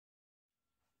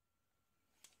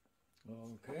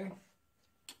Okay,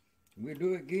 we'll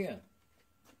do it again.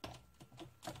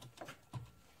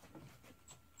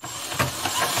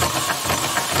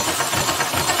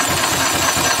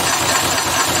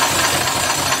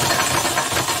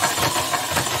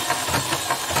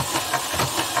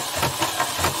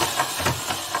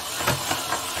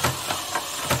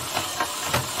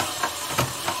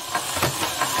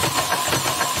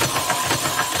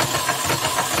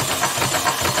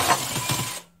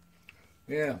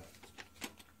 Yeah.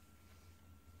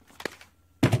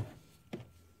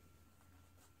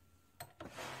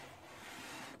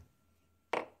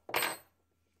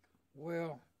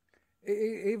 Well,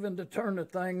 even to turn the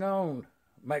thing on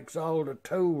makes all the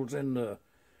tools in the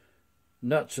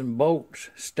nuts and bolts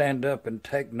stand up and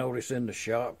take notice in the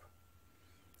shop.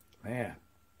 Man,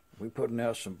 we putting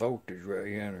out some voltage right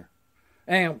here.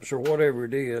 Amps or whatever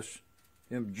it is.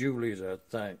 Them Julies, I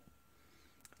think.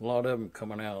 A lot of them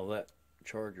coming out of that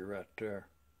charger right there.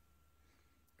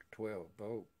 12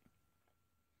 volt.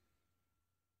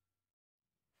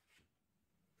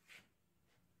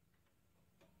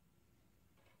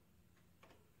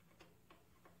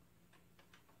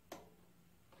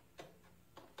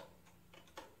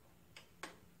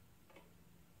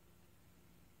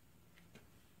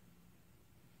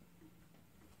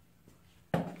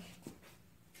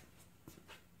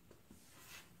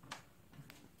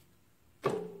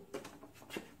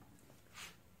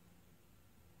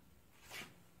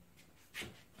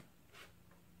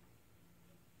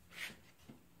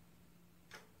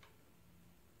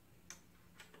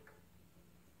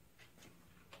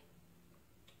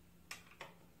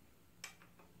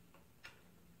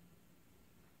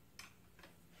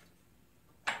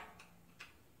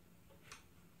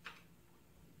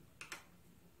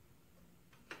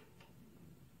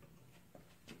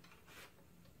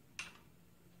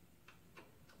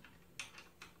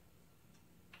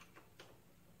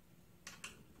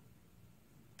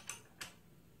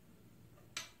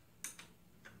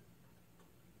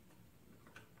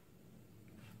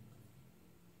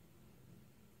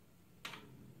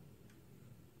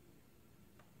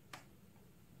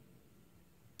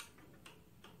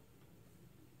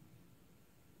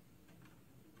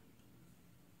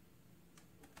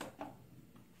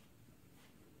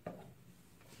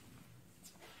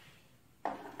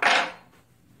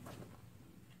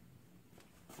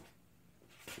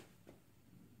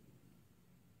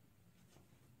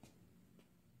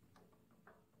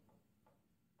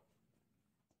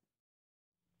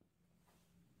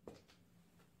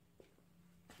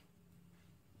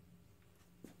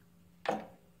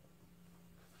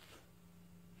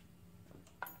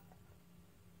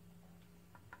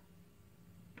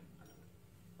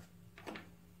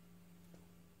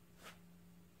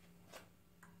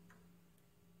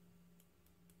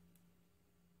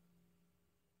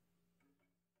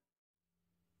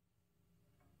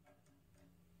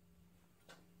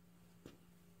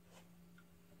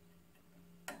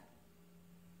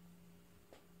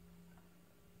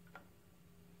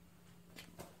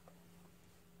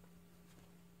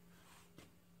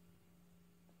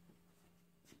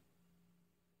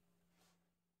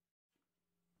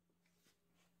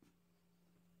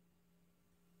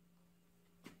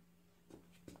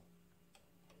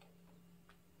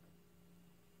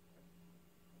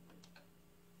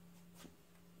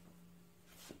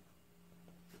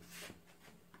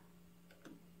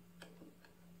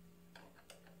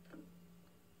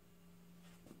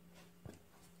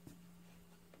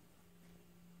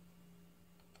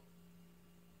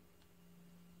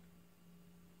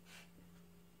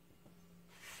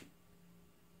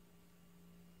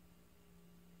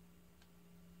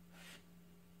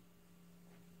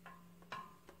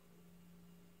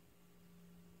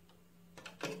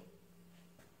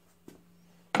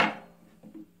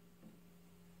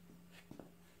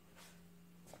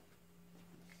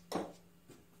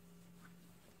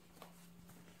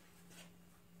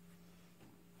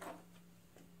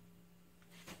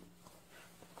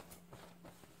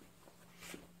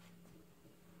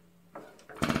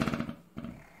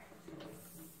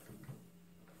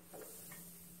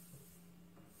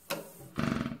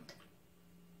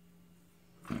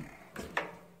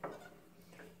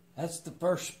 That's the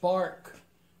first spark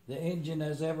the engine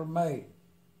has ever made.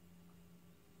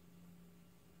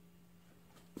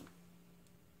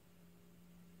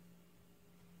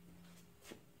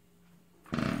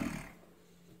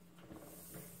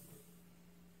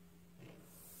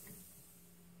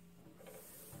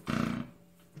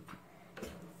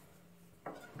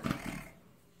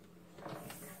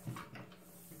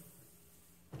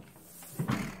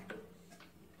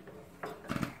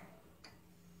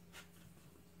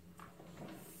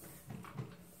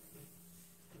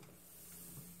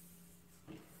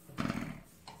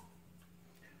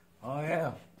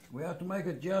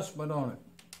 make adjustment on it.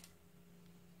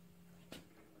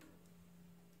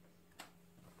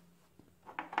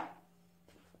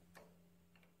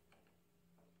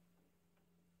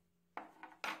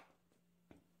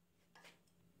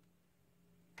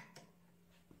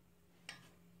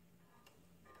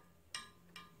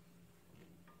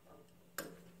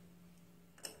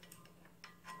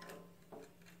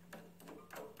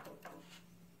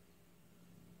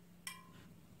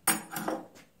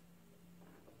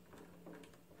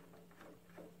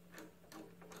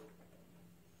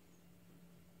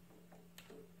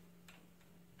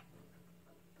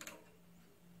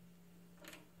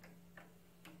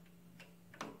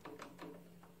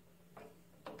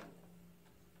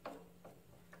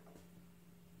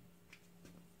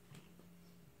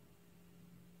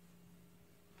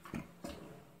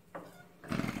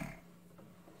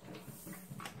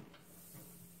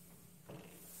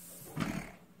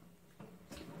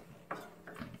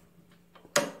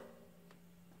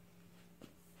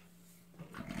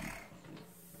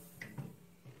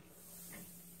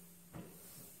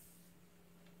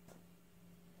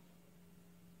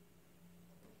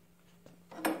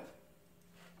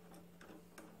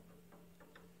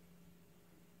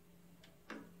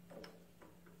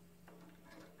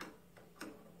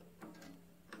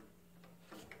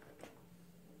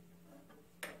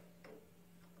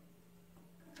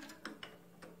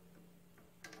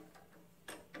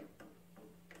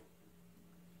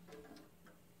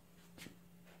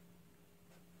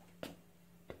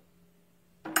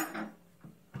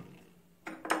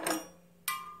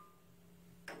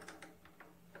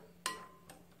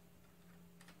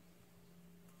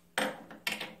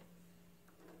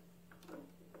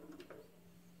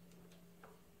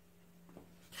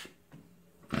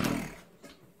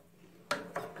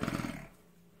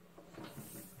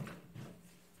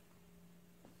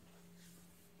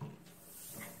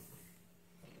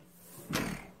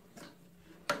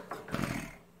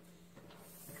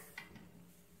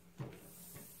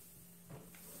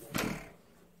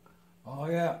 Oh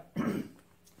yeah,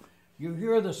 you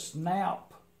hear the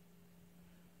snap.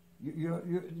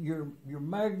 Your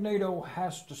magneto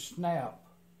has to snap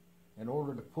in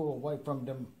order to pull away from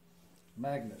them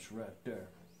magnets right there.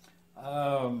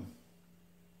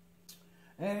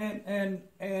 And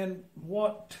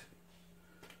what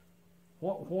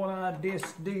I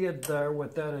just did there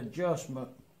with that adjustment.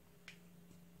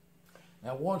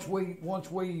 Now once we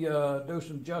do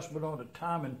some adjustment on the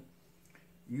timing,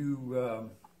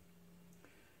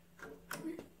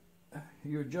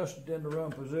 you adjust it in the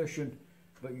run position,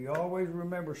 but you always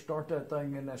remember start that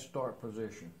thing in that start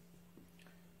position.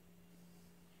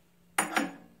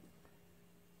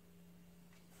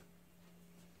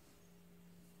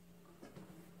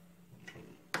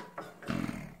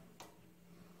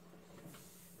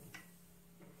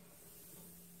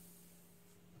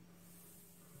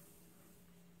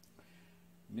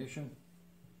 Ignition.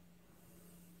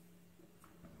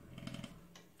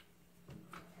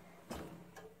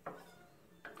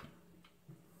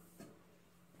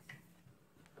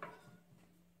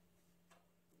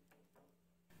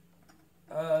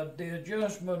 The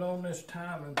adjustment on this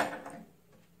timing,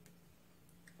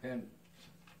 and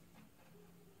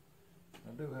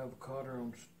I do have a cotter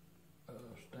on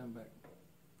standby,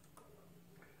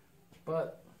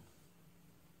 but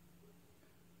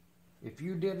if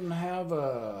you didn't have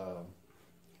a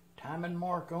timing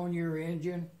mark on your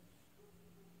engine,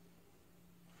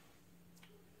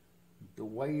 the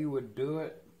way you would do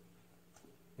it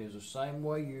is the same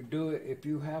way you do it if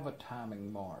you have a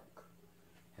timing mark.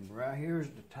 And right here's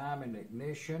the timing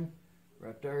ignition,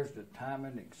 right there's the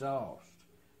timing exhaust,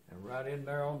 and right in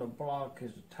there on the block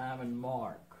is the timing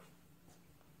mark.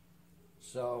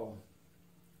 So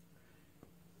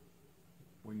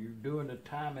when you're doing the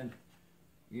timing,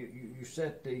 you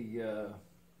set the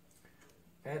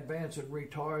advance and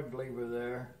retard lever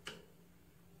there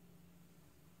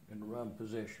in the run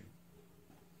position.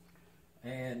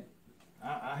 And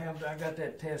I got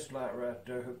that test light right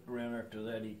there hooked around there to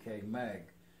that EK mag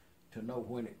to know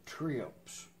when it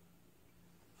trips.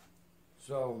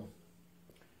 So,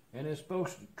 and it's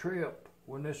supposed to trip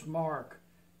when this mark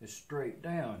is straight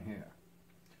down here.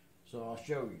 So I'll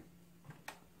show you.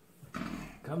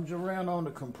 Comes around on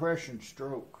the compression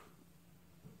stroke,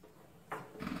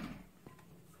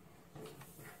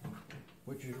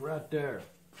 which is right there.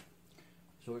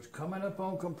 So it's coming up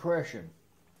on compression.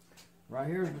 Right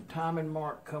here's the timing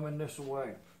mark coming this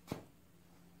way.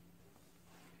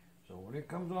 So when it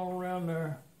comes on around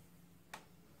there,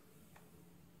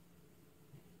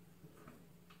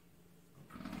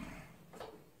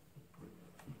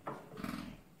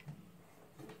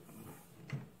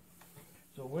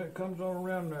 so when it comes on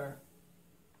around there.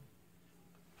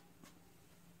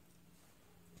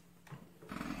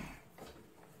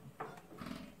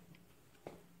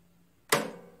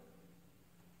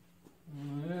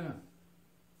 Yeah.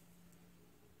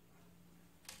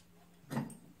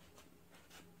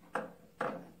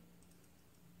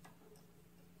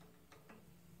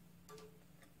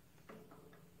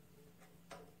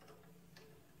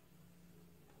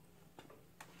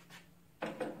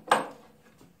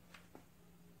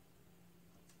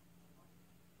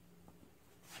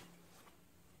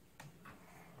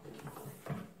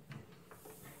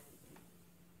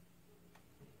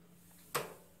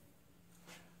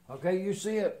 Okay, you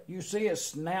see it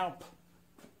snap.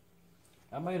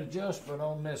 I made adjustment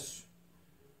on this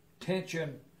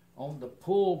tension on the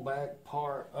pullback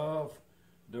part of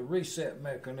the reset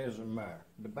mechanism there,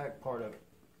 the back part of it.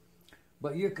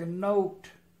 But you can note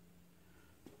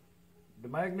the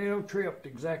magneto tripped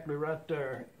exactly right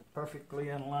there, perfectly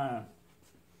in line.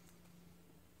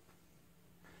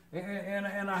 And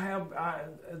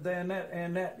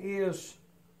that is,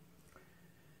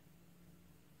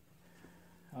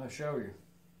 I'll show you.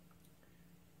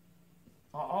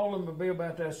 All of them will be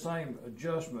about that same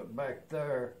adjustment back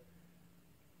there.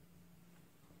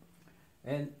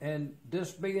 And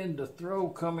this being the throw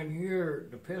coming here,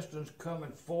 the piston's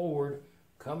coming forward,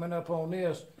 coming up on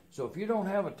this. So if you don't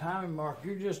have a timing mark,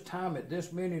 you just time it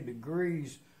this many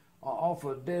degrees off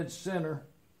of dead center.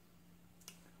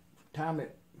 Time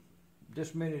it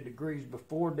this many degrees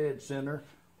before dead center,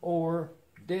 or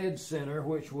dead center,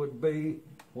 which would be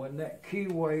when that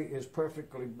keyway is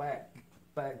perfectly back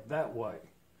that way.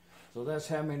 So that's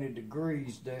how many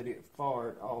degrees that it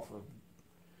fired off of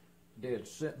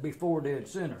before dead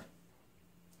center.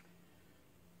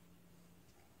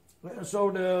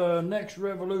 So the next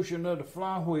revolution of the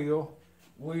flywheel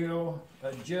will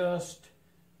adjust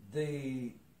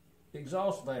the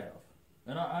exhaust valve.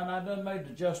 And I done made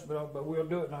the adjustment, but we'll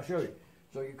do it and I'll show you.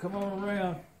 So you come on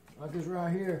around, like this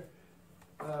right here,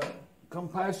 come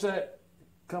past that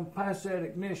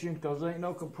ignition, because there ain't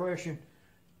no compression,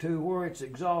 to where it's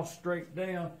exhaust straight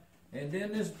down. And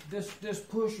then this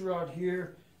push rod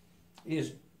here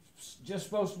is just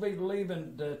supposed to be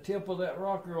leaving the tip of that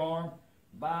rocker arm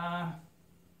by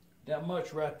that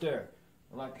much right there,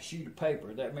 like a sheet of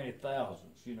paper, that many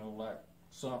thousandths, you know, like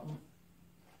something.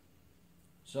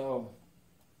 So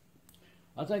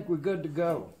I think we're good to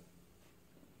go.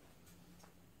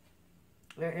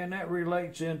 And that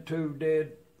relates into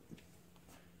dead.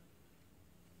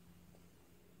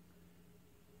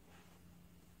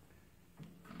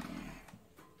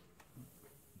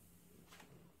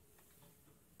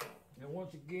 And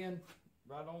once again,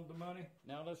 right on the money.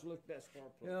 Now let's look at that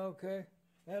spark plug. Yeah, okay.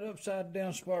 That upside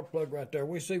down spark plug right there.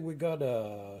 We see we got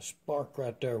a spark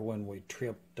right there when we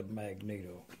tripped the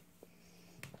magneto.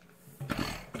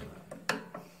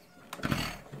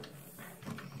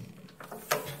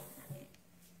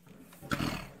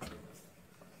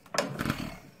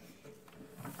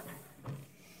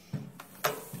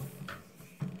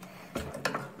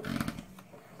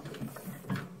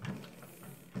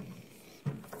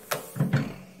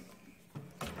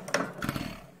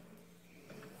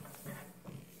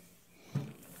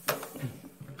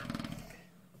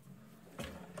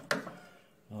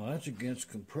 That's against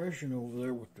compression over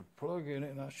there with the plug in it,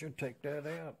 and I should take that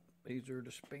out. Easier to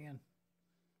spin.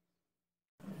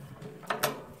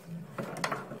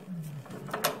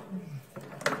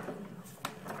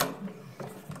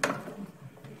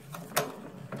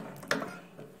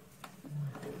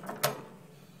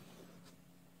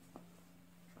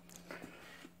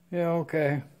 Yeah,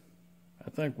 okay. I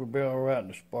think we'll be all right in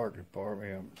the spark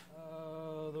department.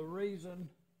 The reason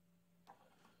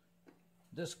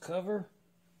this cover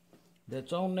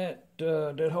that's on that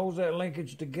that holds that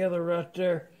linkage together right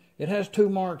there, it has two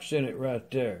marks in it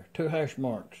right there, two hash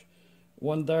marks,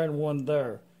 one there and one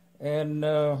there. And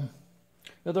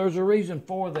there's a reason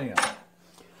for them.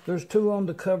 There's two on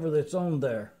the cover that's on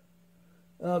there.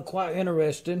 Quite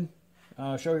interesting.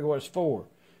 I'll show you what it's for.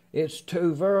 It's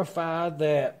to verify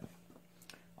that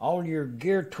all your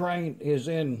gear train is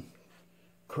in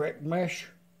correct mesh.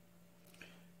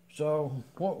 So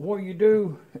what you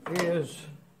do is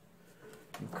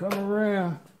you come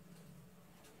around,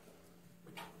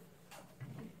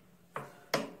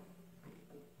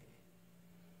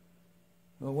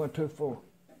 well, what to for?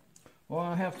 Well,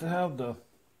 I have to have the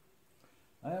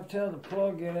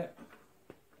plug in it,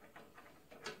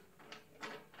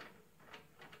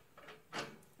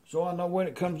 so I know when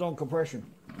it comes on compression.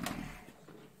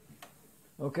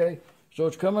 Okay, so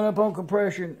it's coming up on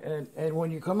compression, and when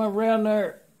you come around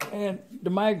there And the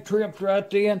mag tripped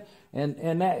right in,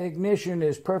 and that ignition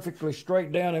is perfectly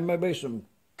straight down. There may be some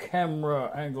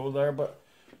camera angle there, but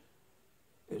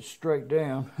it's straight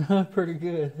down. Pretty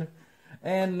good.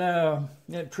 And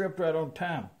it tripped right on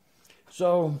time.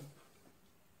 So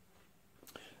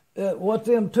what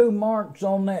them two marks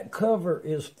on that cover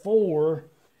is for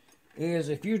is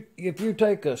if you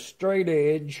take a straight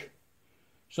edge,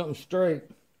 something straight,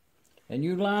 and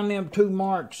you line them two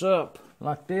marks up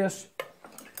like this.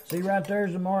 See, right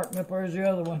there's the mark, and up there's the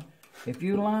other one. If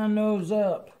you line those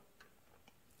up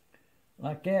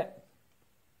like that,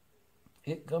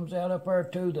 it comes out up there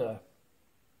to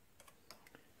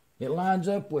it lines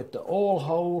up with the oil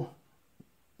hole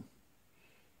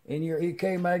in your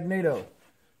EK magneto.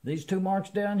 These two marks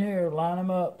down here, line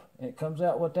them up, and it comes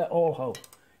out with that oil hole.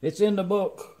 It's in the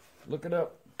book. Look it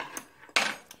up.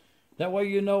 That way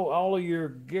you know all of your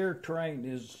gear train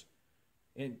is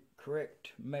in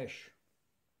correct mesh.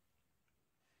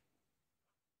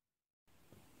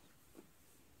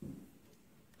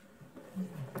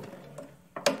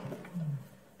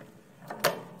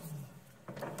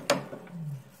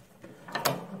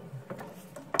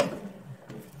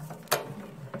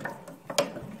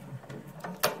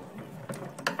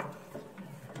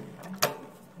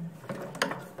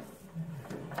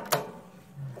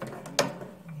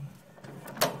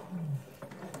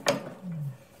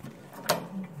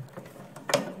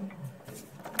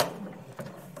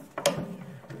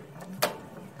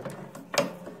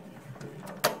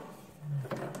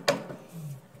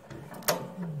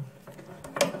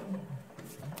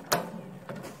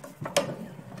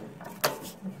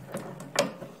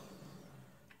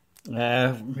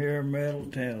 From here in Middle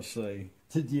Tennessee,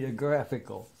 the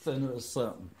geographical center of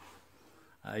something.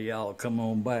 Y'all come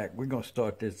on back. We're going to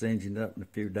start this engine up in a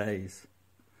few days.